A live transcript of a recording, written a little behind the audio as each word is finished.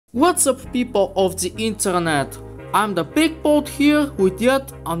What's up, people of the internet? I'm the Big Boat here with yet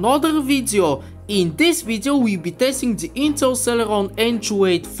another video. In this video we'll be testing the Intel Celeron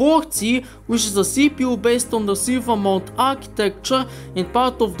N2840, which is a CPU based on the Silvermont architecture and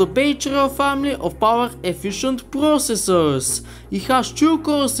part of the Bay family of power efficient processors. It has 2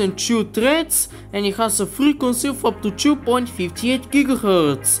 cores and 2 threads, and it has a frequency of up to 2.58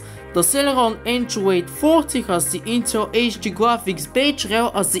 GHz. The Celeron N2840 has the Intel HD graphics base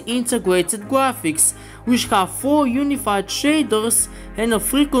rail as the integrated graphics, which have 4 unified shaders and a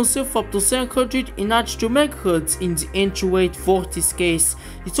frequency of up to 792 MHz in the N2840's case.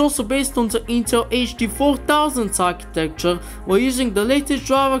 It's also based on the Intel HD 4000 architecture while using the latest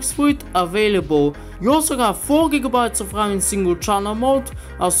drivers for it available. You also have 4GB of RAM in single channel mode,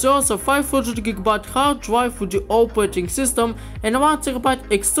 as well as a 500GB hard drive for the operating system and a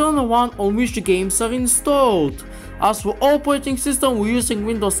 1TB external one on which the games are installed. As for operating system, we're using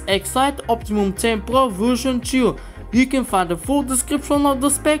Windows X Lite Optimum 10 Pro version 2. You can find the full description of the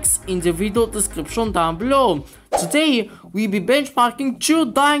specs in the video description down below. Today, we'll be benchmarking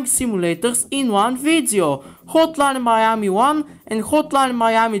 2 dying simulators in one video, Hotline Miami 1 and Hotline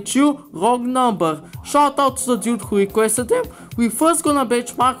Miami 2 wrong number. Shout out to the dude who requested them. We're first gonna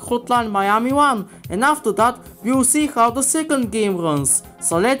benchmark Hotline Miami 1, and after that, we'll see how the second game runs.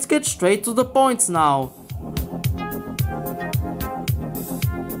 So let's get straight to the points now.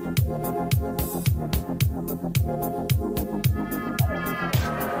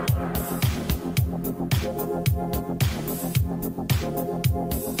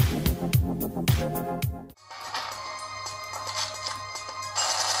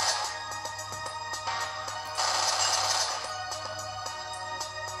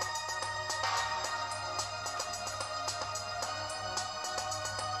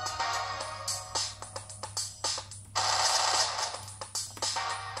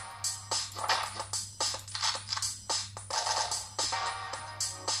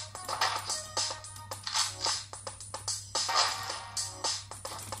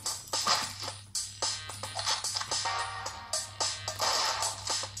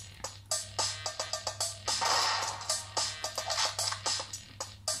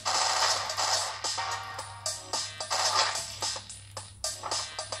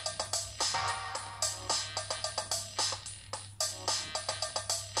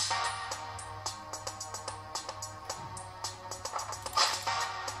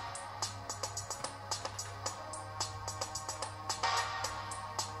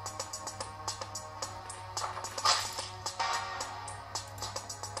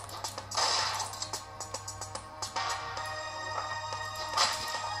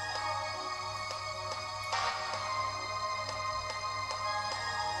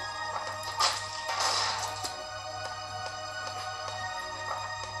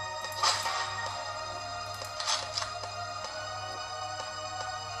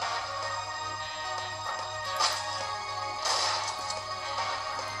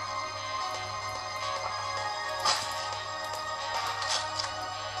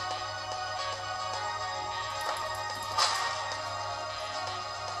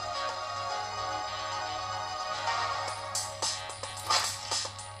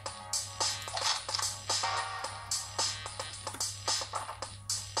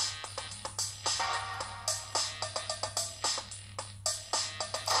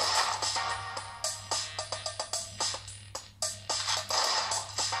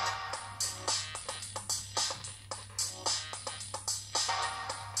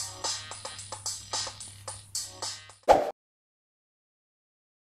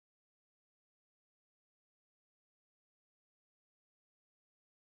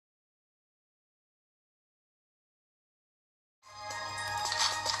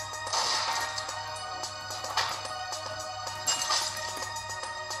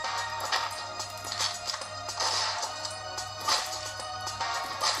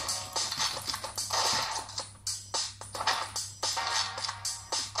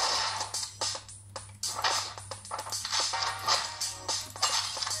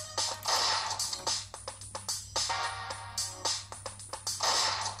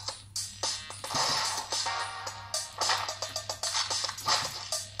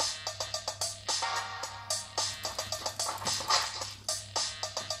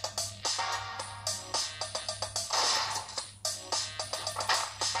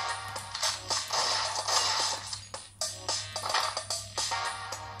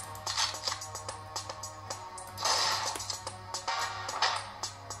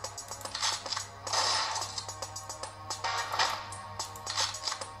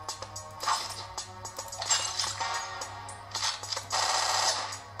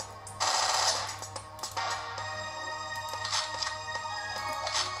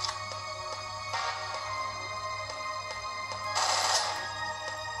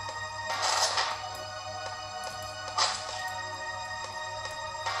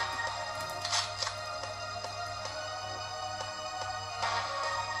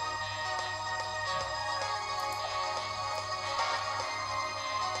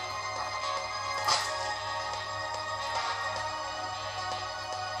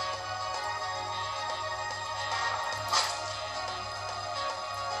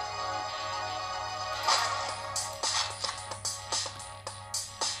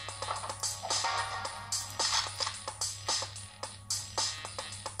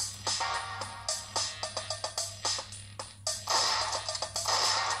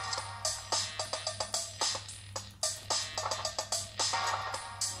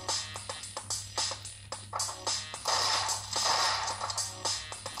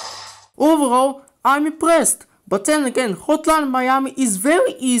 Overall, I'm impressed. But then again, Hotline Miami is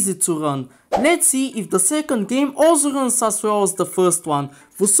very easy to run. Let's see if the second game also runs as well as the first one.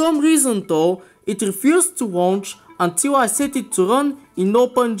 For some reason though, it refused to launch until I set it to run in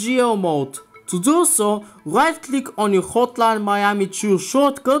OpenGL mode. To do so, right click on your Hotline Miami choose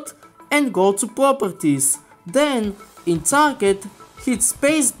shortcut and go to properties. Then in target, hit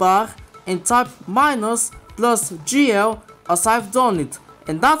spacebar and type -+GL as I've done it.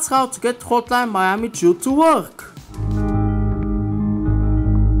 And that's how to get Hotline Miami 2 to work.